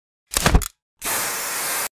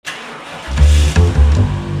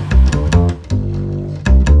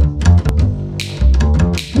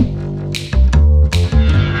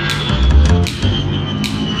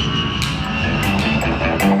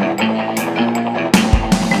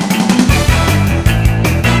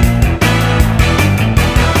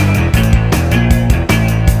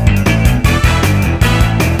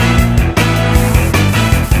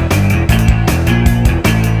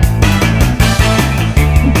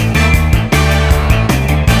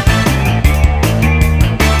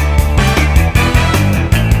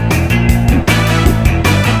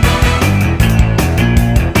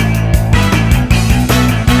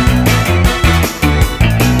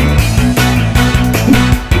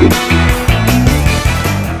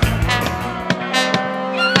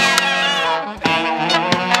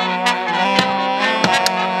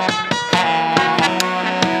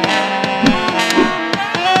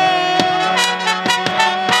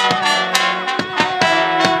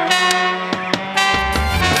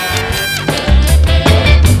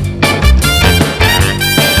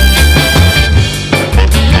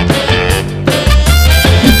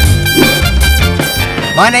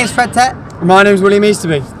My name's Fred Tett. My name's William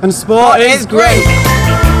Easterby. And sport is great!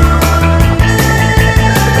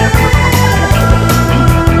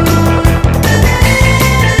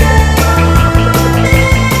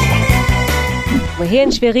 We're here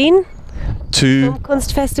in Schwerin to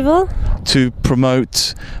Kunstfestival, to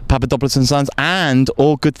promote Papadopoulos and Sons and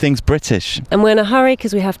all good things British. and we're in a hurry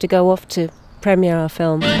because we have to go off to premiere our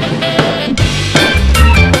film.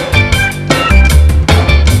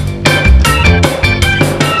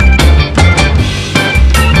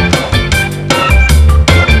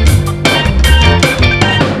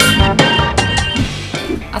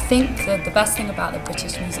 I think that the best thing about the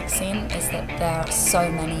British music scene is that there are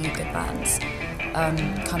so many good bands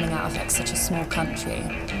coming out of like such a small country.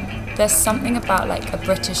 There's something about like a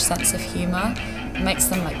British sense of humour. It makes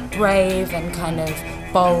them like brave and kind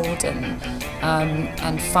of bold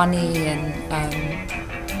and funny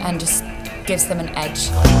and just gives them an edge.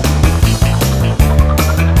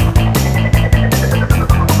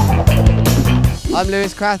 I'm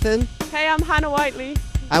Lewis Crathen, Hey, I'm Hannah Whiteley.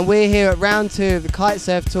 and we're here at round 2 of the Kite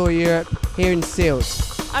Surf Tour Europe here in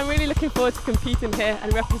Seals. I'm really looking forward to competing here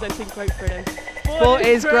and representing Great Britain. Sport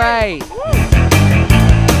is great! Woo!